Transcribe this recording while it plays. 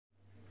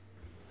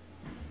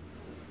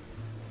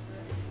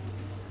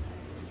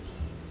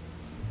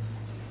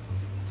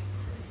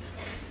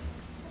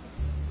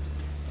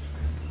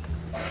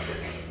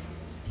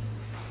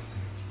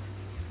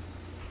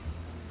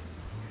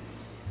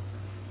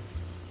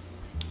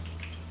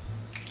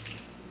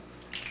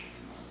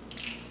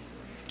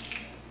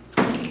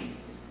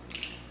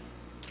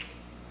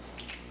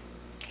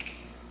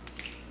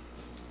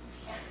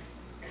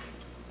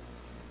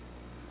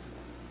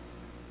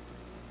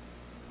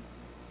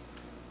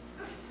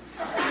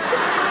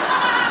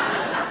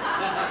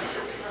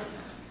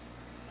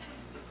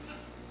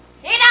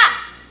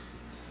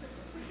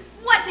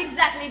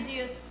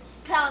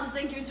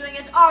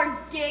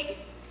dig?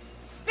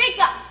 Speak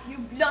up, you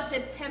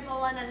bloated pimple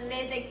on a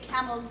lazy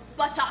camel's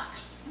buttock.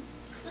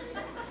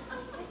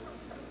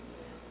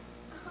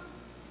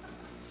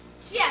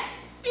 Yes,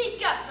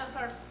 speak up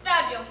before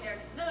Fabio here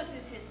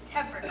loses his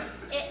temper.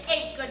 It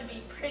ain't gonna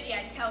be pretty,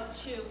 I tell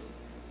you.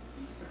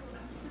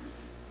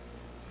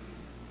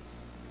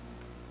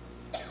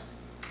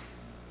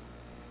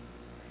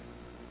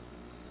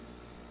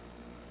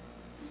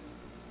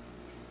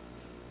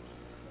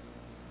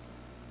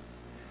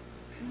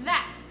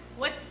 That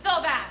was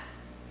so bad.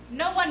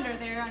 No wonder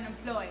they're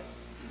unemployed.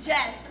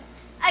 Jess,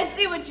 I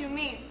see what you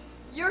mean.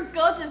 Your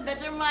goat is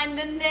better mind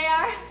than they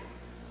are.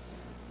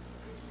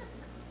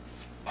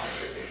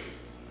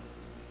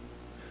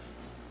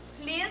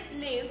 Please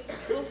leave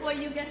before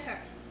you get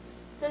hurt.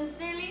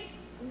 Sincerely,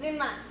 the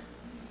man.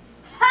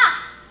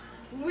 Ha!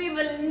 We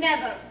will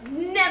never,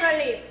 never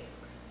leave.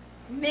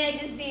 May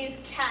disease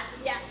catch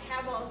yak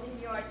hairballs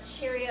in your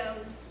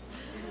Cheerios.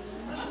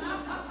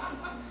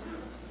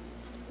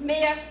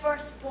 May your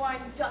firstborn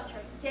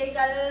daughter date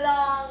a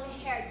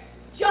long-haired,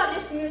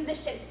 jobless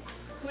musician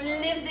who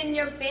lives in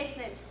your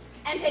basement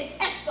and plays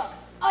Xbox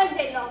all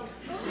day long.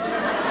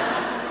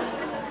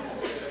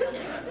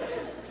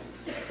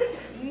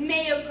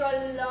 May you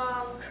grow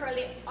long,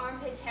 curly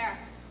armpit hair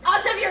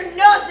out of your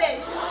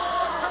noses.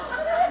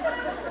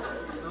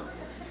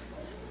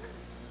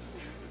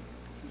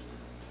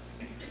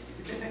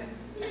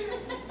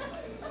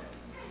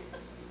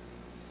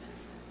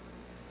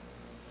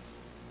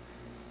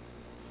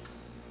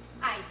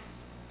 I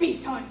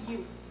spit on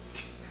you.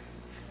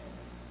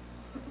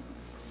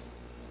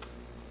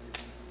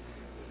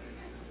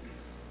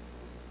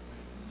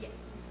 Yes.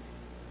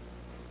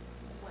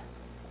 Well,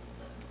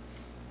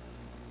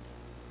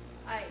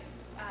 I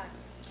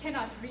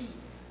cannot read.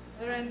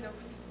 Lorenzo,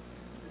 please.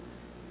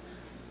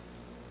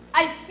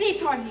 I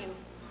spit on you.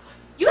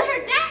 You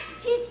heard that?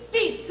 He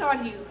spits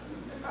on you.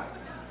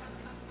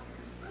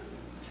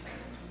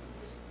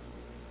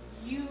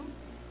 You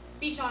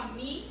spit on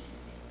me?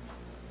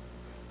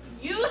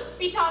 You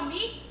spit on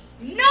me?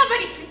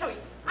 Nobody spits on me.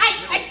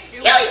 I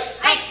kill you.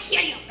 I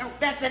kill you. No,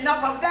 that's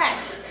enough of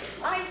that.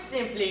 I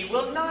simply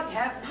will not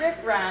have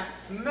riffraff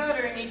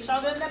murdering each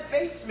other in the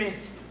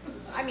basement.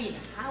 I mean,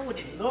 how would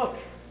it look?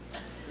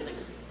 It's a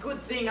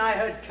good thing I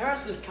heard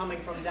curses coming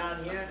from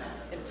down here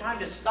in time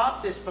to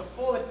stop this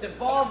before it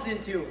devolved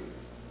into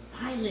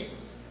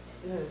violence.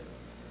 Ugh.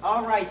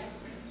 All right,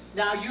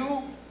 now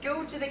you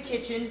go to the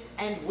kitchen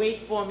and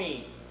wait for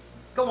me.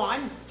 Go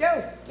on,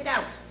 go, get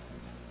out.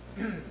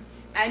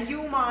 And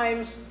you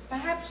mimes,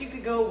 perhaps you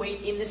could go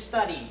wait in the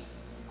study,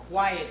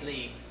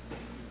 quietly.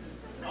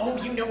 Oh,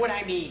 you know what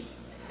I mean.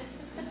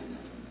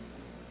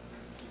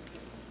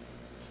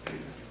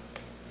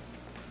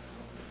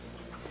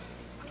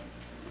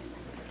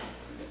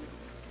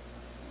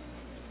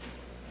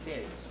 There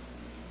it is.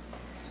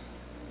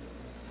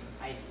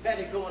 I'd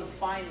better go and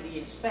find the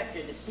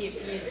inspector to see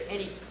if he is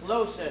any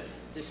closer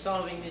to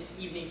solving this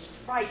evening's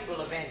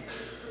frightful event.